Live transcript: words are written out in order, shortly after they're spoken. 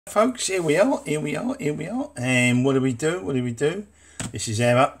Folks, here we are, and what do we do? This is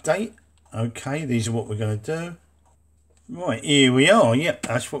our update. Okay, these are what we're going to do. Right, here we are. Yep,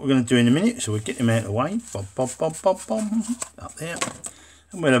 that's what we're going to do in a minute. So we'll get them out of the way. Up there.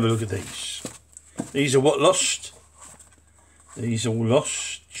 And we'll have a look at these. These are what lost. These all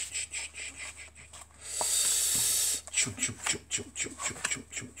lost.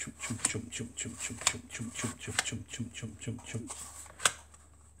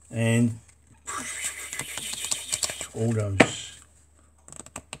 And all those.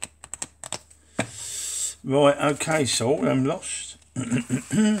 Right, okay, so all them lost.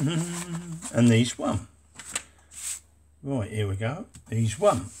 And these won. Right, here we go. These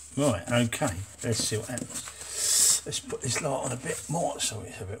won. Right, okay. Let's see what happens. Let's put this light on a bit more so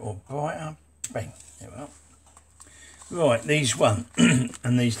it's a bit more brighter. Bang. There we go. Right, these won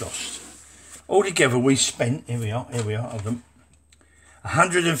and these lost. Altogether we spent, here we are, of them.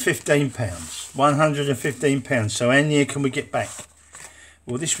 £115. £115. So how near can we get back?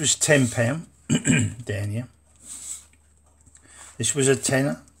 Well, this was £10 down here. This was a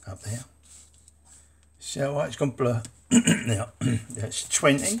tenner up there. See how it's gone blur? Now that's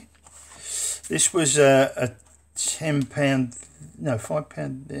 20. This was a £10. No,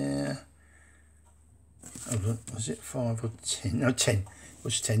 £5 there. Hold on, was it 5 or 10? No, 10. It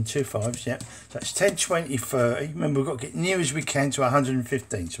was 10, 2 5s, yeah. So that's 10, 20, 30. Remember, we've got to get near as we can to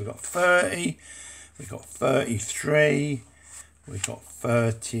 115. So we've got 30, we've got 33, we've got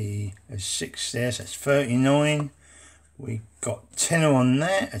 30, there's 6 there, so that's 39. We've got 10 on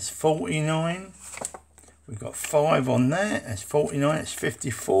that, that's 49. We've got 5 on that, that's 49, that's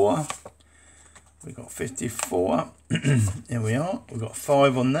 54. We've got 54. There we are. We've got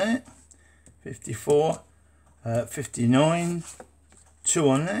 5 on that, 54. 59, 2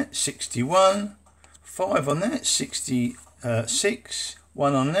 on that, 61, 5 on that, 66,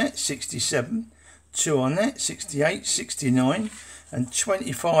 1 on that, 67, 2 on that, 68, 69, and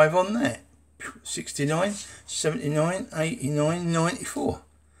 25 on that, 69, 79, 89, 94.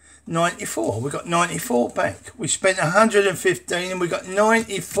 94, we got 94 back. We spent 115 and we got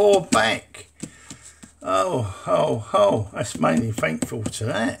 94 back. Oh, that's mainly thankful to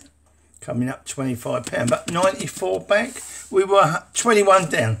that. Coming up £25, but 94 back. We were 21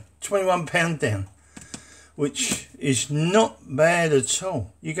 down, £21 down, which is not bad at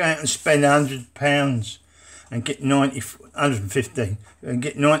all. You go out and spend £100 and get 115 and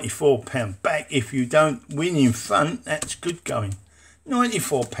get £94 back. If you don't win in front, that's good going.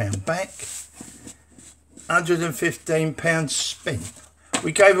 £94 back, £115 spent.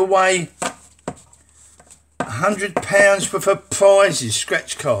 We gave away £100 worth of prizes,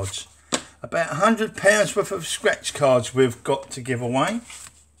 scratch cards. About £100 worth of scratch cards we've got to give away.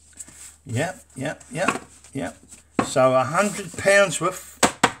 Yep. So £100 worth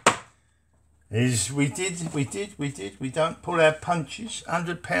is we did. We don't pull our punches.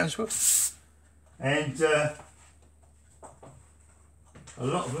 £100 worth, and a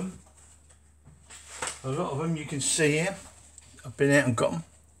lot of them you can see here. I've been out and got them.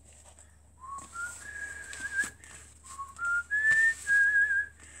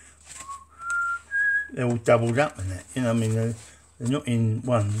 They're all doubled up in that, you know. I mean, they're not in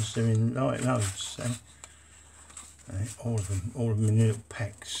ones; they're in like loads. So all of them in little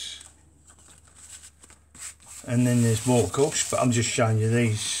packs. And then there's more, of course. But I'm just showing you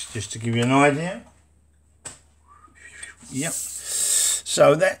these just to give you an idea. Yep.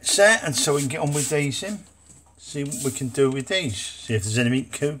 So that's that, and so we can get on with these then. See what we can do with these. See if there's anything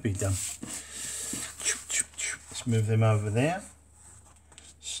could be done. Let's move them over there.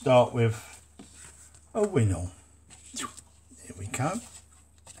 Start with a Winnel. There we go.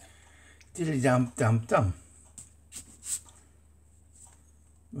 Diddly dum.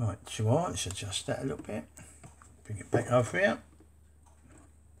 Right, so let's adjust that a little bit. Bring it back over here.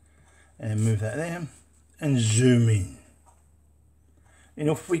 And move that there. And zoom in. And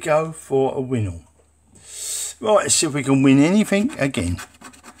off we go for a Winnel. Right, let's see if we can win anything again.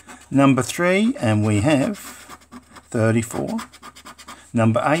 Number 3, and we have 34.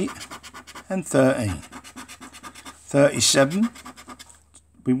 Number 8. And 13, 37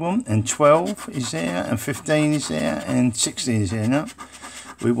 we want, and 12 is there, and 15 is there, and 16 is there. Now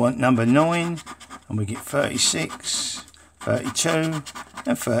we want number 9, and we get 36, 32,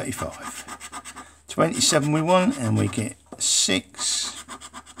 and 35. 27 we want, and we get 6,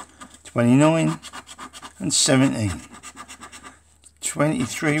 29, and 17.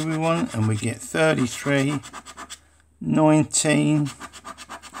 23 we want, and we get 33, 19,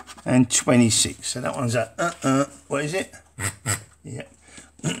 and 26. So that one's a what is it? Yeah.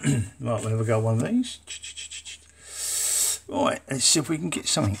 Right, we'll have a go one of these. Right, let's see if we can get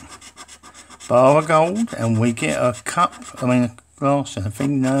something. Bar of gold, and we get a cup, a glass, and a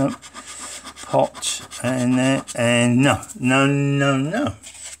thing, no. Pot, and that, and no.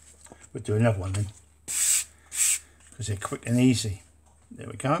 We'll do another one then, because they're quick and easy. There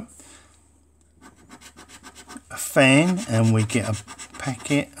we go. A fan, and we get a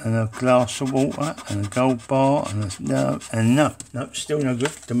packet, and a glass of water, and a gold bar, and a no, still no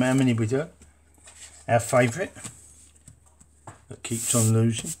good. Don't matter how many we do. Our favourite, that keeps on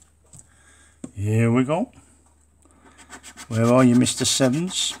losing. Here we go. Where are you, Mr.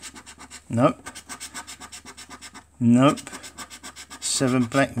 Sevens? Nope. 7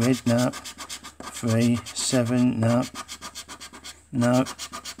 black, red, no. 3, 7, no.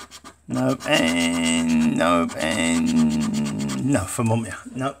 And no for Mum.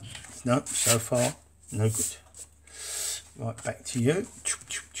 Nope, so far, no good. Right, back to you.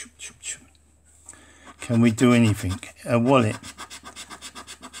 Can we do anything? A wallet.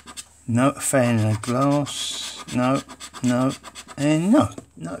 No. Fan and a glass. No. And no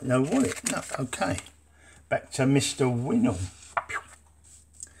wallet. No. Okay. Back to Mr. Winnell.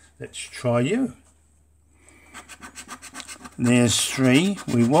 Let's try you. There's 3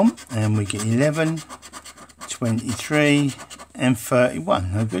 we want, and we get 11, 23, and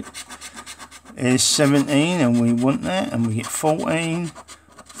 31. No good. There's 17, and we want that, and we get 14,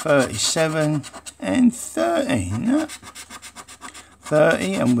 37, and 13. No.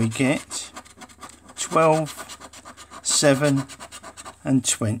 30, and we get 12, 7, and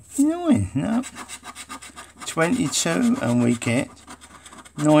 29. No. 22, and we get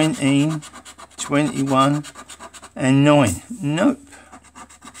 19, 21, and 9. Nope.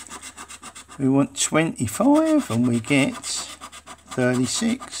 We want 25, and we get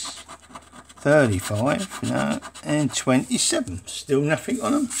 36, 35, no, and 27. Still nothing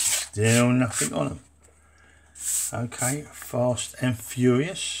on them. Okay, Fast and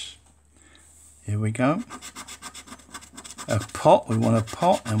Furious. Here we go. A pot, we want a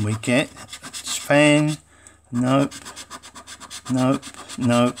pot, and we get fan. Nope,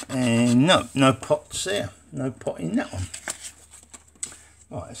 and no pots there. No pot in that one.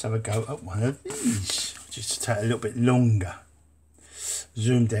 Right, let's have a go at one of these. Just to take a little bit longer.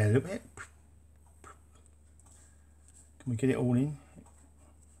 Zoom down a little bit. Can we get it all in?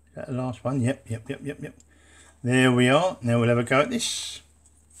 Is that the last one? Yep. There we are. Now we'll have a go at this.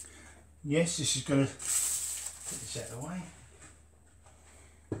 Yes, this is going to... Put this out of the way.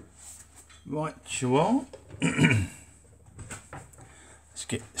 Right, you are. Let's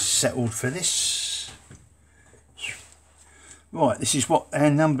get settled for this. Right, this is what our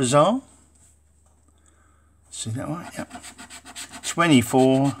numbers are. See that right? Yep.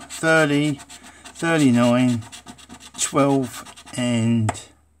 24, 30, 39, 12, and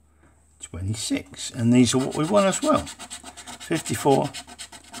 26. And these are what we want as well. 54,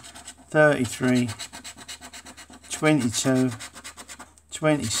 33, 22,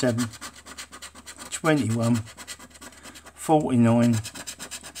 27, 21, 49,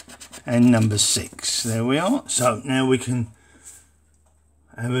 and number 6. There we are. So now we can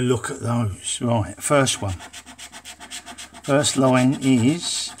have a look at those. Right, first one. First line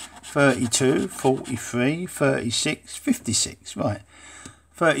is 32, 43, 36, 56. Right,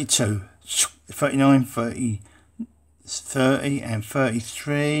 32, 39, 30, 30, and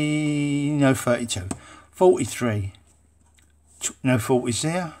 33. No, 32. 43. No 40s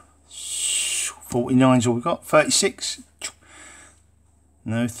there. 49's all we got. 36.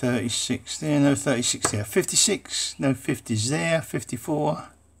 No 36 there. No 36 there. 56. No 50s there. 54.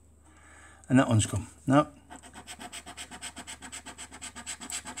 And that one's gone. No.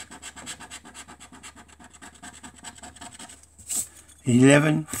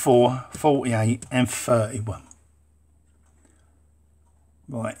 $11, 4, 48, and 31.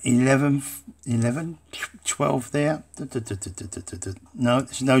 Right, 11, 12 there. No,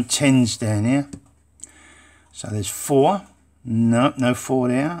 there's no 10s down here. So there's 4. No 4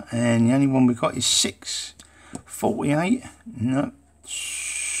 there. And the only one we got is 6. 48. No.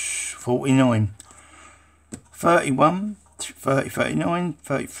 49. 31. 30, 39.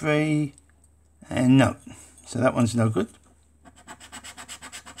 33. And no. So that one's no good.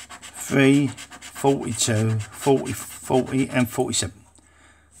 3, 42, 40, 40, and 47.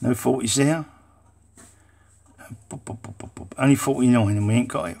 No 40s there. Only 49, and we ain't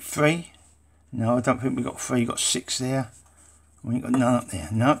got it. 3. No, I don't think we got 3. We got 6 there. We ain't got none up there.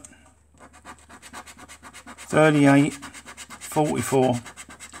 No. 38, 44,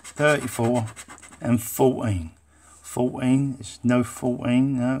 34, and 14. 14. There's no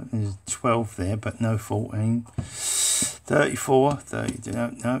 14. No, there's 12 there, but no 14. 34, 30,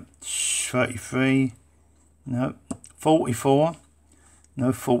 no, 33, no, 44, no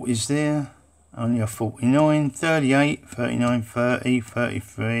 40s there, only a 49, 38, 39, 30,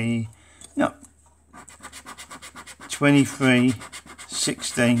 33, no, 23,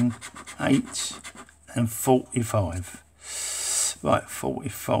 16, 8 and 45. Right,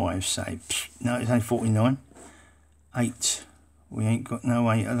 45, say, no, it's only 49. 8, we ain't got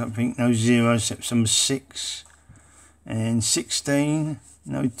no 8, I don't think, no zeros except some 6. And 16,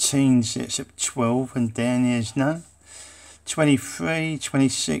 no teens except 12, and down here's none. 23,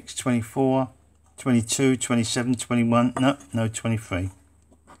 26, 24, 22, 27, 21, no 23.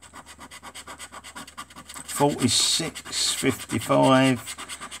 46, 55,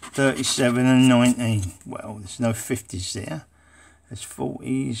 37 and 19. Well, there's no 50s there. There's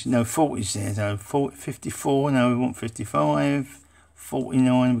 40s, no 40s there though. 54, no, we want 55.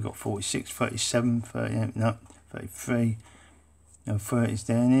 49, we've got 46, 37, 38, no, 33. No 30s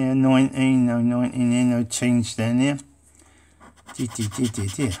down here. 19, no 19 there, no teens down there.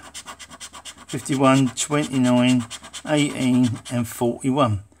 51, 29, 18 and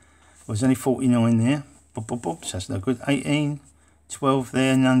 41. Well, there's only 49 there. So that's no good. 18, 12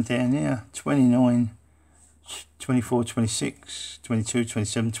 there, none down there. 29, 24, 26, 22,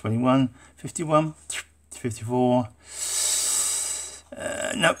 27, 21, 51, 54.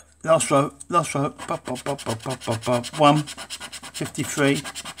 No, last row. 1, 53,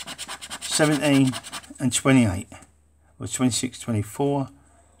 17 and 28. Well, 26, 24,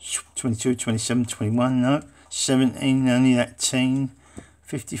 22, 27, 21, no. 17, only that teen.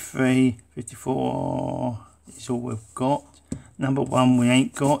 53, 54 is all we've got. Number 1 we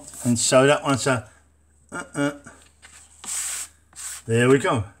ain't got. And so that one's a there we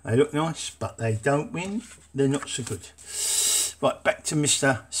go. They look nice, but they don't win. They're not so good. Right, back to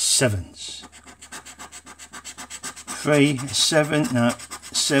Mr. Sevens. 3, 7, no.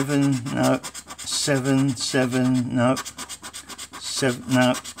 7, no. 7, 7, no. 7,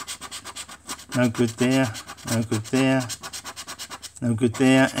 no. No good there. No good there. No good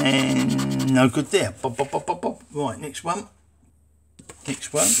there. And no good there. Bob, bob, bob, bob, bob. Right, next one.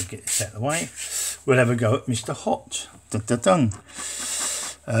 Next one. We'll get this out of the way. We'll have a go at Mr. Hot. Dun, dun, dun.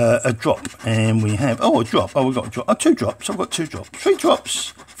 A drop, and we have a drop. Oh, we've got a drop. 2 drops. I've got 2 drops. 3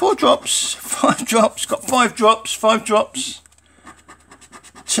 drops. 4 drops. 5 drops. Got 5 drops. 5 drops.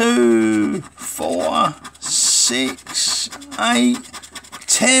 2, 4, 6, 8,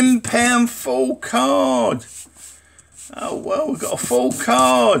 £10 full card. Oh well, we've got a full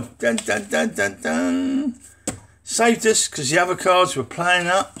card. Dun dun dun dun dun. Saved us because the other cards were playing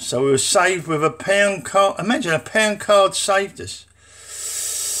up, so we were saved with a £1 card. Imagine a £1 card saved us.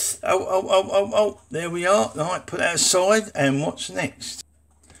 Oh, there we are. Right, put that aside, and what's next?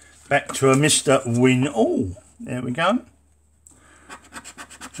 Back to a Mr. Win All. There we go.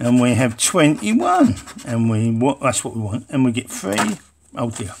 And we have 21, and that's what we want, and we get 3. Oh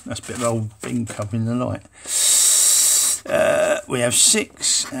dear, that's a bit of old thing covering the light. We have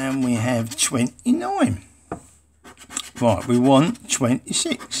 6, and we have 29. Right, we want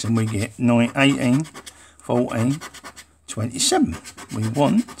 26, and we get 9, 18, 14, 27. We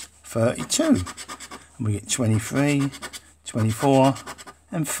want 32, and we get 23, 24,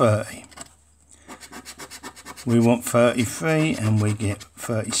 and 30. We want 33, and we get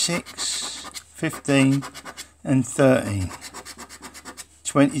 36, 15, and 13.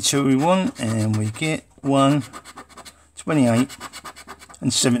 22 we want, and we get 1, 28,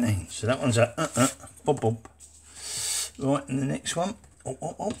 and 17. So that one's a bob bob. Right, and the next one.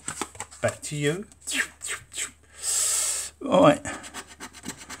 Back to you. Right.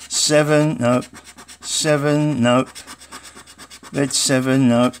 7, no. 7, no. Red 7,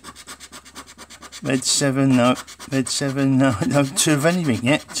 no. Red 7, no. Red 7, no. No, 2 of anything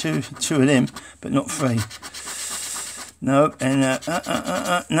yet. 2 of them, but not 3. No, and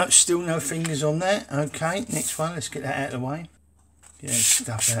no, still no fingers on that. Okay, next one. Let's get that out of the way. Get that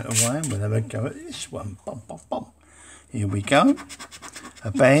stuff out of the way, and we'll have a go at this one. Bum, bum, bum. Here we go.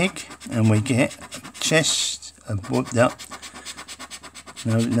 A bag, and we get a chest. No,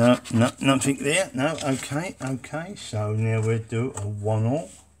 nothing there. No, okay. So now we'll do a 1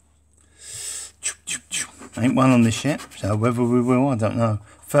 all. Ain't 1 on this yet, so whether we will, I don't know.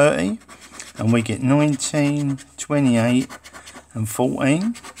 30, and we get 19, 28, and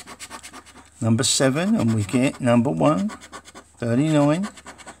 14. Number 7, and we get number 1, 39,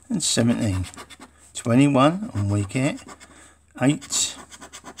 and 17. 21, and we get 8,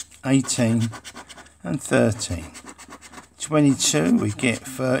 18, and 13. 22, we get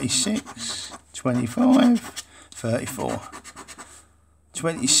 36, 25, 34.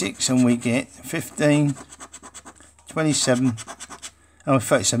 26, and we get 15, 27, Oh,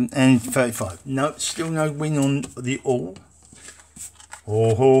 37 and 35. No, still no win on the all.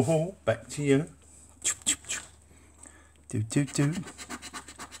 Oh, ho, ho. Back to you. Do.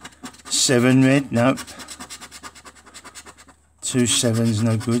 7 red. No. 2 sevens.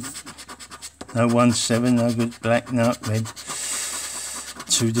 No good. No, 1 7. No good. Black. No. Red.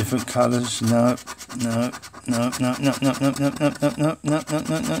 2 different colours. No. No. No, no, no, no, no, no, no, no, no, no, no, no,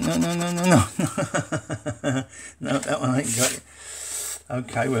 no, no, no, no, no, no. No, that one I ain't got it.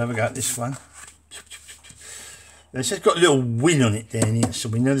 Okay, we'll have a go at this one. It's just got a little win on it down here, so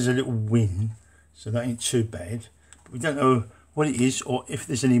we know there's a little win, so that ain't too bad. But we don't know what it is or if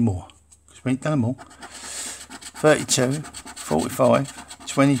there's any more, because we ain't done them all. 32, 45,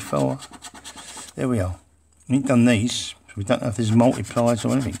 24. There we are. We ain't done these, so we don't know if there's multipliers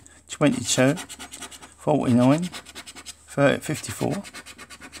or anything. 22, 49, 30, 54,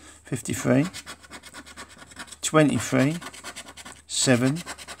 53, 23, 7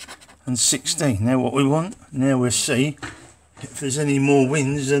 and 16. Now what we want, now we'll see if there's any more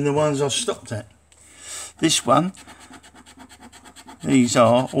wins than the ones I've stopped at. This one, these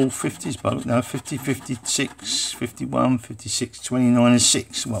are all 50s, but no, 50, 56, 51, 56, 29 and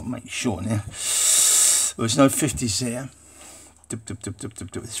 6. Well, make sure now. There's no 50s there.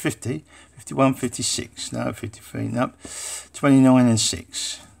 It's 50, 51, 56, no, 53, no, 29 and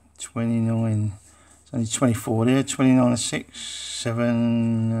 6. 29, it's only 24 there, 29 and 6.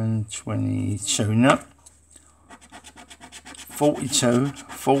 7 and 22, no. 42,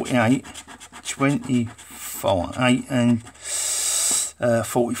 48, 24, 8 and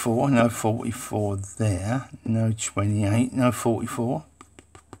 44, no 44 there, no 28, no 44,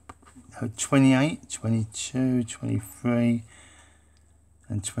 no 28, 22, 23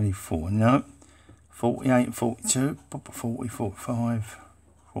 and 24, no. 48, 42, 40, 45,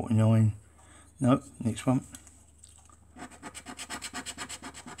 49, no, next one.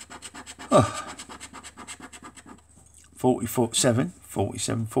 Oh. 47,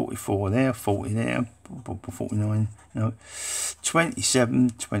 47, 44 there, 40 there, 49, no, 27,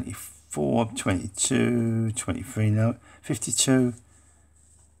 24, 22, 23, no, 52,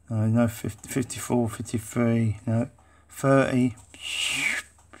 no, 50, 54, 53, no, 30,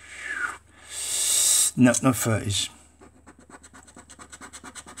 no 30s,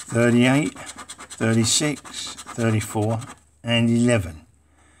 38, 36, 34 and 11.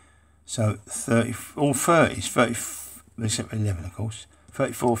 So 30, all 30s, 30, except for 11 of course,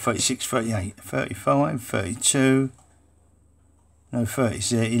 34, 36, 38, 35, 32, no 30s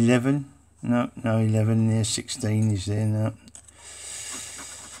there, 11, no 11 there, 16 is there, no,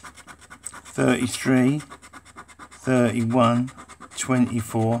 33, 31,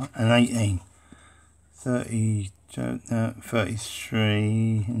 24 and 18, 30, no,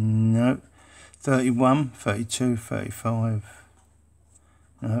 33, no, 31, 32, 35,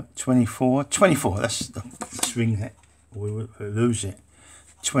 no, 24, let's ring that, or we'll lose it.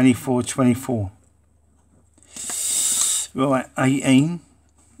 24, 24. Right, 18.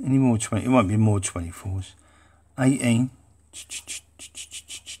 Any more 20? It won't be more 24s. 18.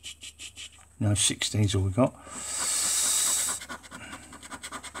 No, 16's all we got.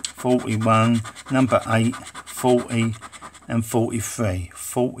 41, number 8, 40 and 43.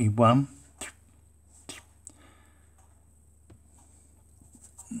 41.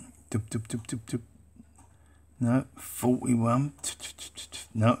 No, 41.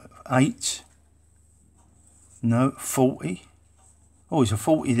 No, 8. No, 40. Oh, there's a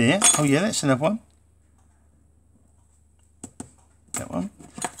 40 there. Oh, yeah, that's another one. That one.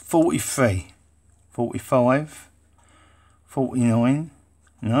 43. 45. 49.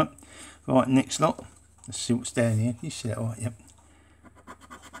 No. Right, next lot. Let's see what's down here. You see that right? Yep.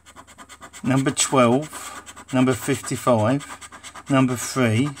 Number 12. Number 55. Number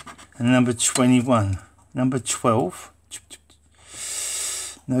 3. And number 21. Number 12.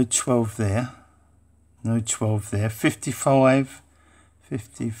 No 12 there. No 12 there. 55.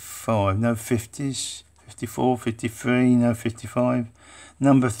 55. No 50s. 54. 53. No 55.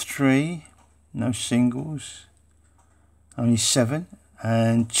 Number 3. No singles. Only 7.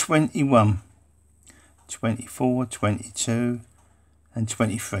 And 21. 24. 22. And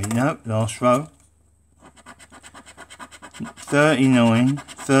 23. No, last row. 39.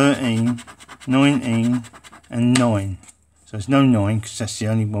 13. 19 and 9. So there's no 9 because that's the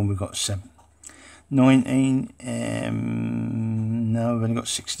only one we've got 7. 19, no, we've only got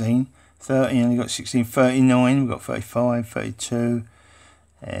 16. 30, only got 16. 39, we've got 35, 32.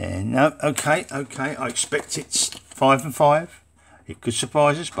 No, okay, I expect it's 5 and 5. It could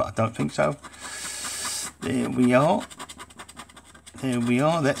surprise us, but I don't think so. There we are. There we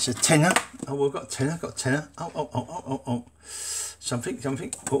are. That's a tenner. Oh, we've got a tenner. Oh.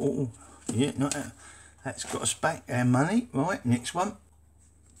 something. Oh, yeah, not that. That's got us back our money. Right, next one.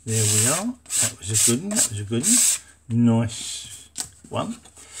 There we are. That was a good one. That was a good one. Nice one.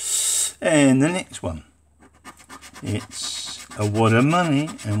 And the next one. It's a wad of money,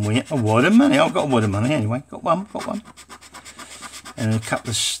 and we a wad of money. I've got a wad of money anyway. Got one. And a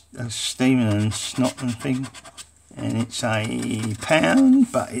couple of steaming and snot and thing. And it's a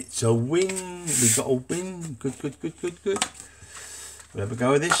pound, but it's a win. We got a win. Good. We'll have a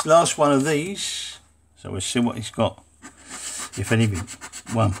go with this. Last one of these. So we'll see what he's got. If anything.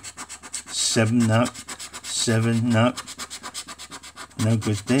 1. 7, no. 7, no. No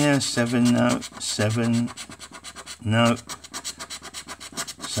good there. 7, no. 7, no.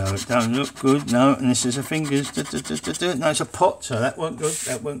 So it don't look good. No. And this is a fingers. No, it's a pot. So that weren't good.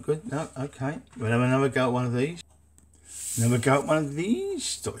 No. Okay. We'll have another go at one of these. Another go at one of these.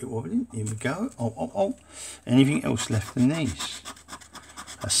 Stop it wobbling. Here we go. Oh. Anything else left than these?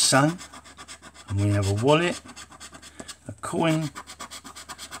 A sun. And we have a wallet. A coin.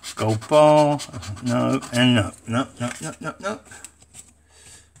 Gold bar. No. And no. No.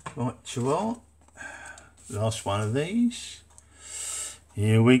 Right, Gerard. Last one of these.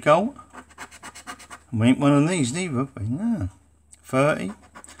 Here we go. We ain't one of these neither. No. 30.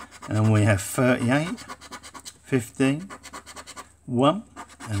 And we have 38. 15. 1.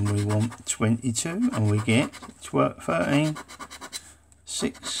 And we want 22. And we get 12, 13.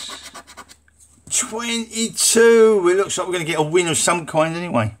 6. 22. It looks like we're going to get a win of some kind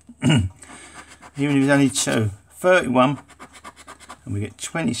anyway. Even if it's only 2. 31. And we get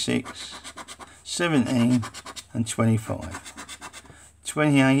 26. 17. And 25.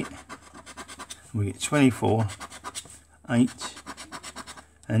 28. And we get 24. 8.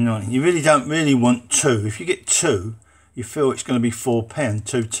 And 9. You really don't want 2. If you get 2, you feel it's going to be £4.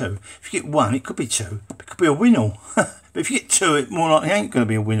 2. If you get 1, it could be 2. It could be a win-all. But if you get 2, it more likely ain't going to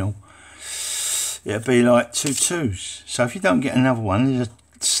be a win-all. It'll be like 2 2s. So if you don't get another one, there's a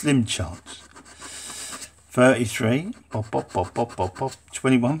slim chance. 33. Pop.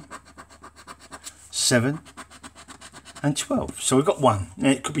 21. 7. And 12. So we've got 1.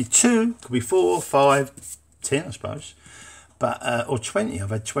 Now it could be 2, could be 4, 5, 10, I suppose. But or 20. I've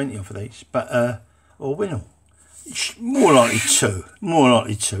had 20 off of these. But or win-all. More likely 2.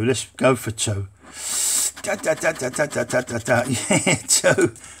 Let's go for 2. Yeah, 2.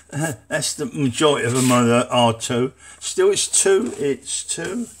 That's the majority of them are 2. Still, it's 2. It's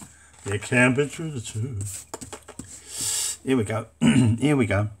 2. You can't be through the 2. Here we go. Here we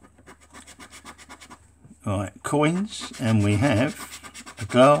go. Right, coins, and we have a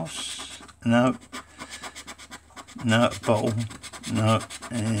glass. No. Bottle. No,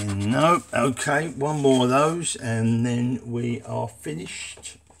 and no. Okay, one more of those, and then we are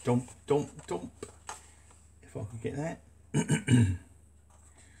finished. Dump. If I can get that.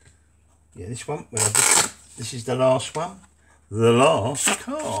 Yeah, this one. This is the last one. The last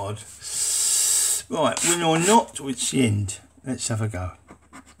card. Right, win or not, it's the end. Let's have a go.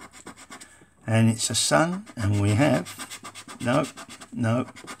 And it's a sun, and we have no,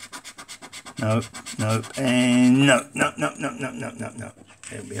 and no.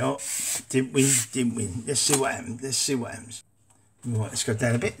 There we are. Didn't win. Let's see what happens. Right, let's go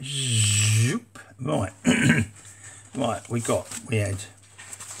down a bit. Zoop. Right. Right, we had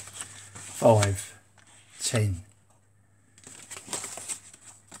 5, 10.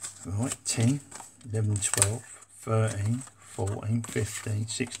 Right, 10, 11, 12, 13, 14, 15,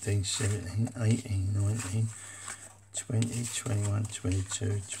 16, 17, 18, 19, 20, 21,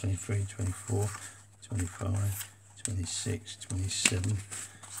 22, 23, 24, 25, 26, 27,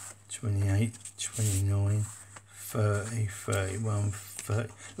 28, 29, 30, 31, 30.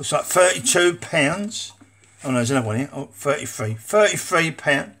 Looks like £32. Oh no, there's another one here. Oh, 33.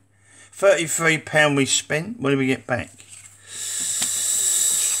 £33. £33 we spent. What did we get back?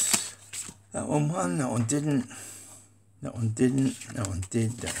 That one won, that one didn't. That one didn't. That one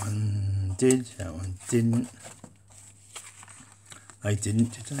did. That one did. That one didn't. They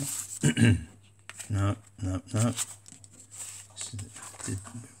didn't, did they? No. No,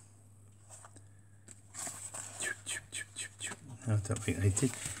 I don't think they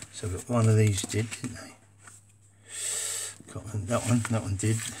did. So look, one of these did, didn't they? Got that one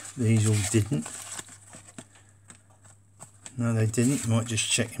did. These all didn't. No, they didn't. Might just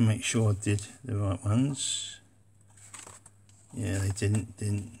check and make sure I did the right ones. Yeah, they didn't.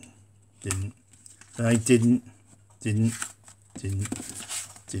 They didn't,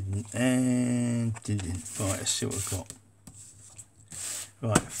 and didn't. Right, let's see what we've got.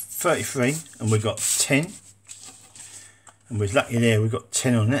 Right, 33, and we got 10. And we're lucky there, we got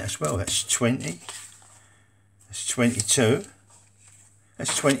 10 on that as well. That's 20. That's 22.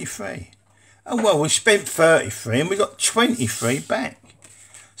 That's 23. Oh, well, we spent 33 and we got 23 back.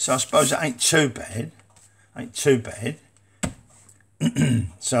 So I suppose that ain't too bad. Ain't too bad.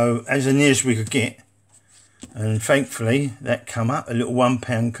 So, as near as we could get. And thankfully, that come up. A little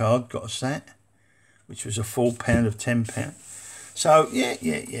 £1 card got us that. Which was a £4 of £10. So, yeah.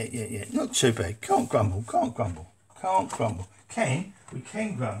 Not too bad. Can't grumble. We can grumble.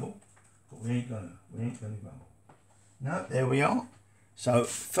 But we ain't gonna grumble. No, there we are. So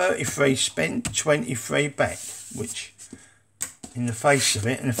 33 spent, 23 back, which in the face of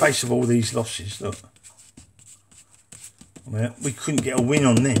it, in the face of all these losses, look, well, we couldn't get a win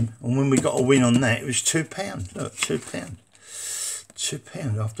on them, and when we got a win on that, it was £2. Look, £2.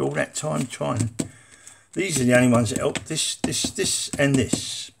 £2 after all that time trying. These are the only ones that help. This, and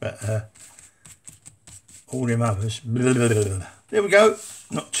this, but all them others. Blah, blah, blah, blah. There we go.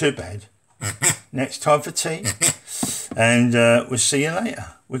 Not too bad. Next time for tea. And we'll see you later.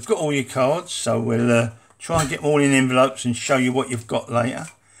 We've got all your cards, so we'll try and get them all in envelopes and show you what you've got later.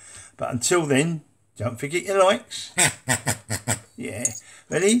 But until then, don't forget your likes. Yeah.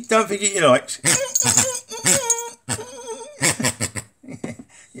 Ready? Don't forget your likes.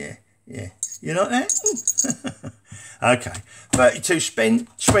 Yeah. You like that? Okay. 32 spent,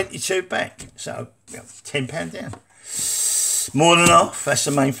 22 back. So, £10 down. More than half. That's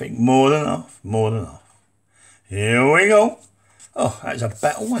the main thing. More than half. Here we go. Oh, that's a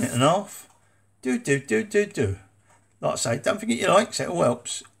battle, wasn't it? And half. Do. Like I say, don't forget your likes. It all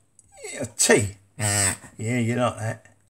helps. Yeah, tea. Yeah, you like that.